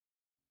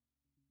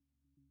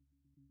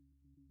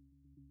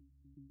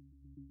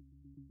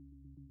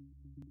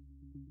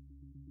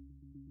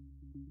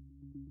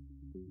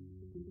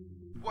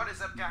What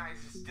is up, guys?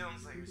 It's Dylan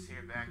Lepore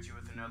here, back to you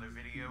with another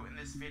video. And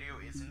this video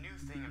is a new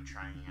thing I'm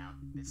trying out.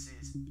 This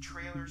is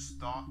trailers,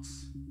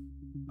 thoughts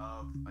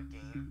of a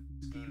game.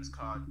 This game is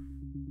called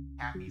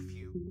Happy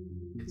Few.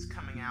 It's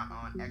coming out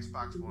on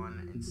Xbox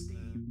One and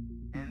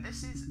Steam. And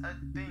this is a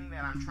thing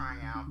that I'm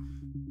trying out.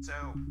 So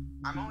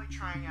I'm only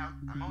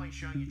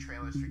showing you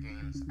trailers for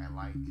games I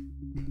like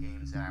and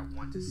games that I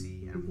want to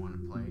see and want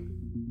to play.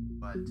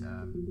 But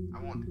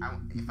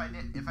if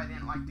I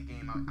didn't like the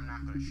game, I'm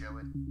not going to show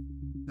it.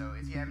 So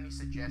if you have any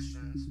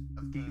suggestions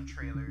of game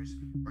trailers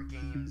or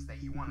games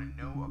that you want to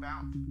know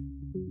about,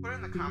 put it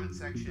in the comment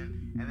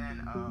section, and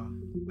then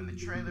when the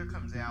trailer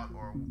comes out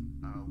or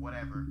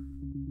whatever,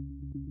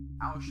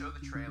 I'll show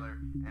the trailer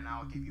and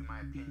I'll give you my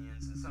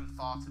opinions and some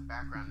thoughts and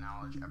background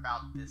knowledge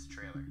about this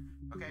trailer.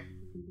 Okay?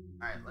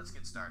 Alright, let's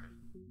get started.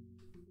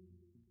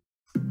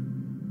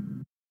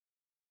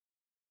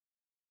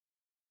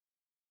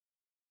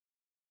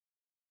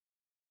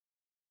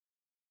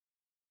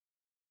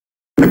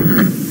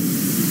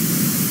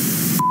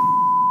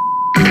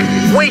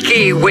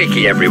 Wakey,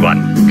 wakey,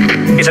 everyone.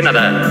 It's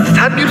another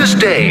fabulous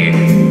day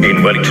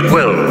in Wellington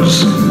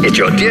Wells. It's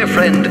your dear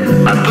friend,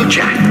 Uncle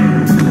Jack,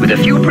 with a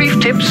few brief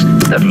tips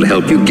that'll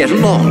help you get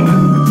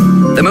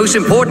along. The most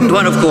important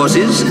one, of course,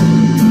 is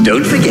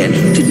don't forget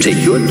to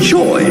take your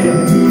joy.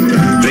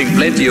 Drink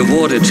plenty of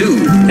water,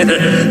 too.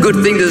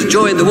 Good thing there's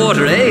joy in the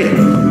water, eh?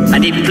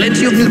 And eat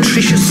plenty of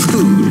nutritious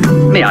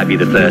food. May I be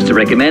the first to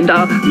recommend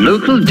our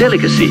local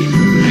delicacy,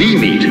 the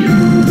meat.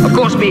 Of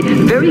course, be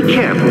very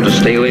careful to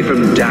stay away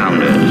from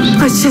downers.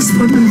 I just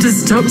want them to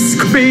stop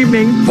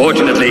screaming.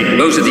 Fortunately,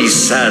 most of these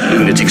sad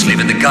lunatics live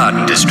in the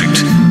Garden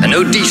District, and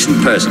no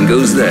decent person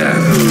goes there.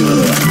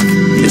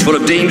 It's full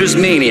of dangerous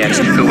maniacs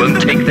who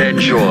won't take their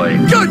joy.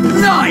 Good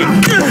night!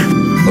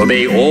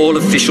 Obey all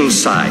official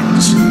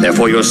signs. They're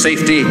for your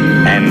safety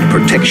and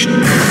protection.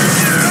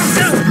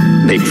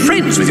 Make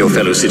friends with your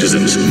fellow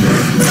citizens.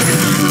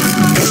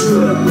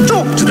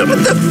 Talk to them.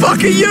 What the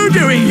fuck are you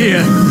doing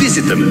here?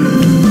 Visit them.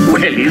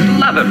 Wellies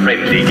love a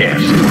friendly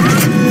guest.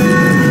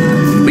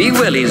 We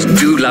Wellies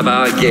do love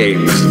our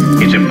games.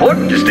 It's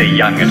important to stay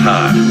young at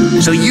heart.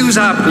 So use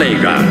our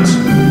playgrounds.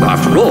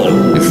 After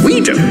all, if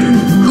we don't,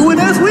 who on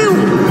earth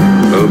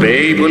will?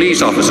 Obey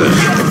police officers.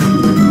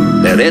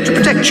 They're there to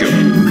protect you.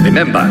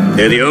 Remember,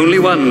 they're the only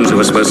ones who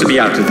are supposed to be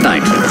out at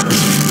night.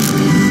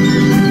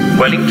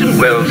 Wellington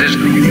Wells is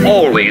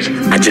always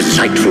a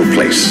delightful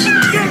place.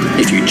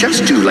 If you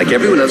just do like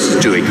everyone else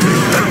is doing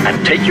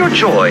and take your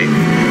joy,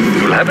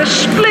 you'll have a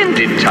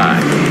splendid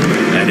time.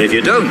 And if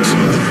you don't...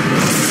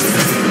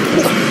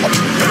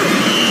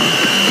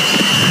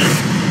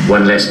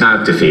 One less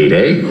mouth to feed,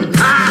 eh?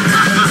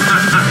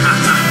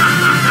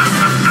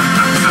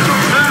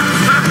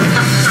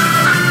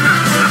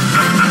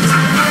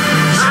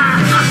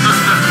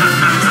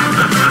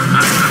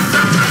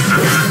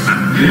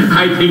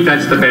 I think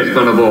that's the best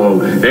one of all.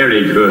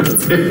 Very good.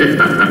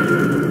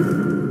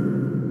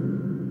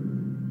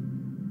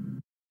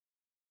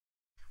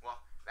 Well,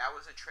 that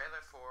was a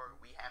trailer for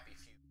We Happy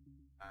Few.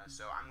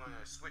 So I'm going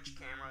to switch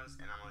cameras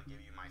and I'm going to give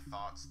you my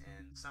thoughts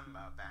and some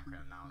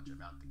background knowledge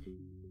about the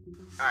game.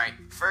 Alright,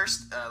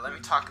 first, let me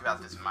talk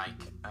about this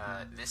mic.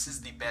 This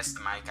is the best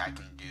mic I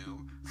can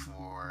do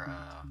for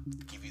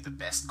give you the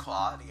best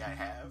quality I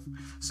have.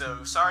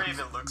 So sorry if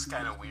it looks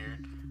kind of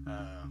weird.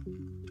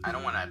 I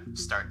don't want to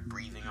start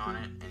breathing on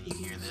it and you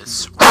hear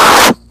this.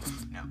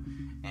 No.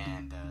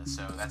 And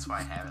so that's why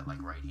I have it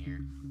like right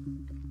here.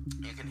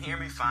 You can hear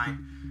me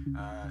fine.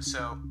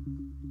 So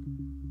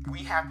We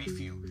Happy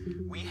Few.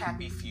 We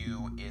Happy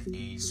Few is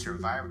a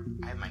survival.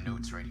 I have my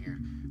notes right here.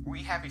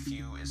 We Happy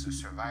Few is a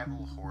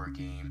survival horror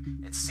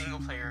game. It's single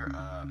player.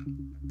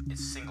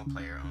 It's single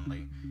player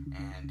only,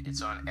 and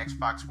it's on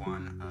Xbox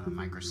One,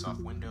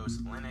 Microsoft Windows,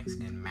 Linux,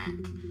 and Mac.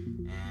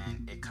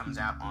 And it comes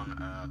out on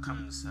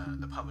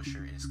the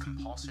publisher is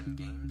Compulsion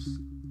Games,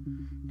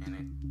 and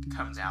it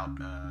comes out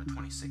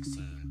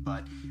 2016.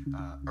 But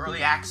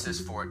early access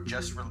for it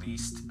just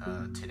released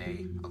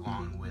today,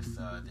 along with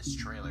this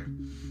trailer.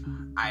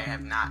 I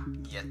have not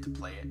yet to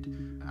play it.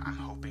 I'm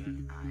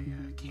hoping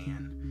I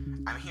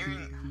can. I'm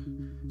hearing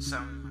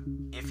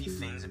some iffy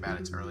things about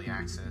its early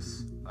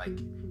access. Like,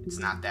 it's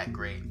not that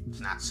great. It's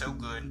not so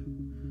good.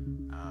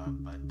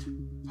 But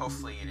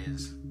hopefully it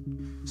is.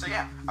 So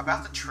yeah,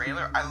 about the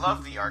trailer, I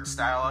love the art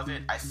style of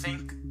it. I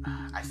think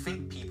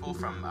people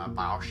from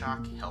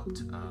BioShock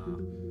helped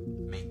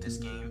make this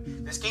game.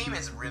 This game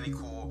is really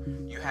cool.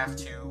 You have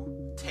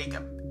to take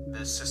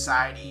the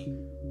society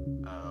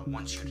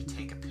wants you to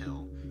take a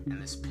pill,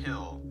 and this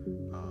pill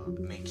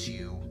makes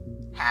you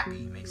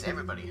happy, makes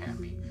everybody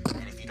happy.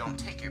 And if you don't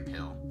take your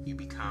pill,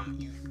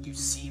 you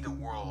see the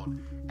world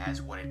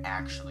as what it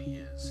actually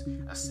is,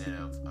 instead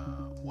of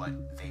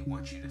what they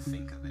want you to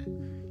think of it.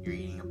 You're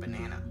eating a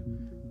banana.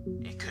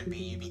 It could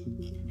be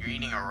you're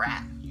eating a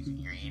rat.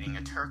 You're eating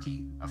a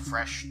turkey, a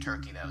fresh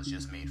turkey that was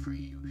just made for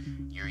you.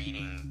 You're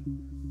eating,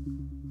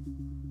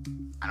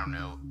 I don't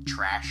know,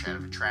 trash out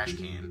of a trash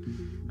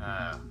can.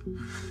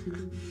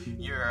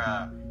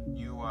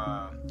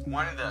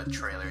 one of the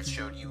trailers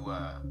showed you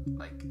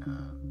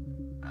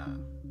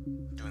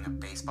doing a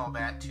baseball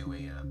bat to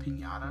a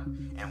piñata,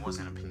 and it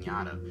wasn't a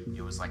piñata,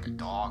 it was like a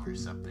dog or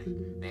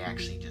something. They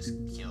actually just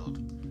killed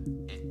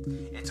it.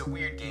 It's a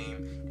weird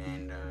game,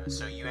 and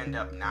so you end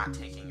up not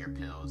taking your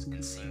pills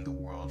and seeing the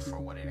world for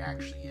what it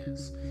actually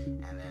is,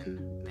 and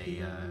then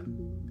they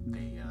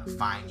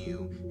find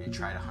you and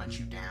try to hunt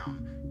you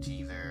down to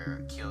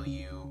either kill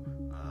you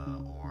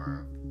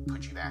or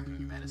put you back on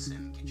your medicine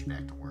and get you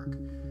back to work,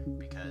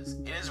 because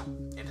it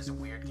is a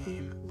weird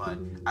game. But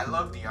I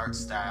love the art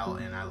style,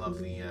 and I love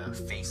the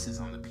faces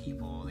on the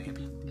people.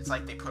 It's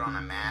like they put on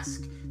a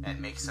mask that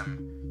makes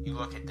them, you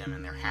look at them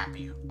and they're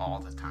happy all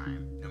the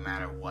time, no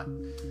matter what.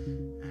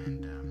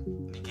 And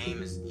the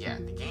game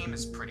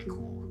is pretty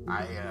cool.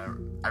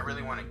 I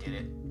really want to get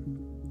it.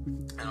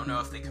 I don't know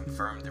if they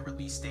confirmed the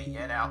release date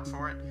yet out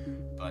for it,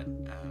 but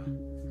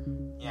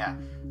yeah,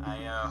 I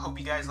hope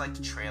you guys liked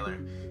the trailer,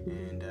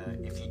 and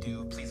if you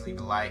do, please leave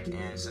a like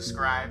and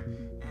subscribe,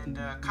 and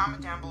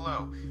comment down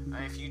below.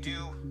 If you do,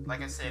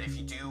 like I said, if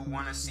you do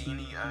want to see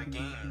any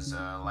games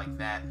like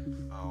that,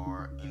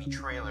 or any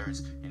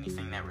trailers,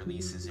 anything that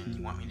releases, and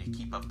you want me to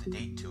keep up to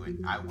date to it,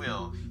 I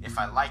will. If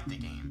I like the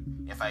game,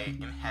 if I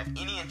have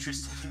any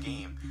interest in the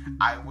game,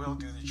 I will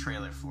do the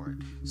trailer for it.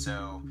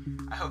 So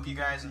I hope you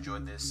guys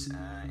enjoyed this,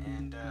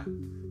 and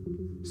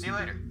see you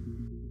later.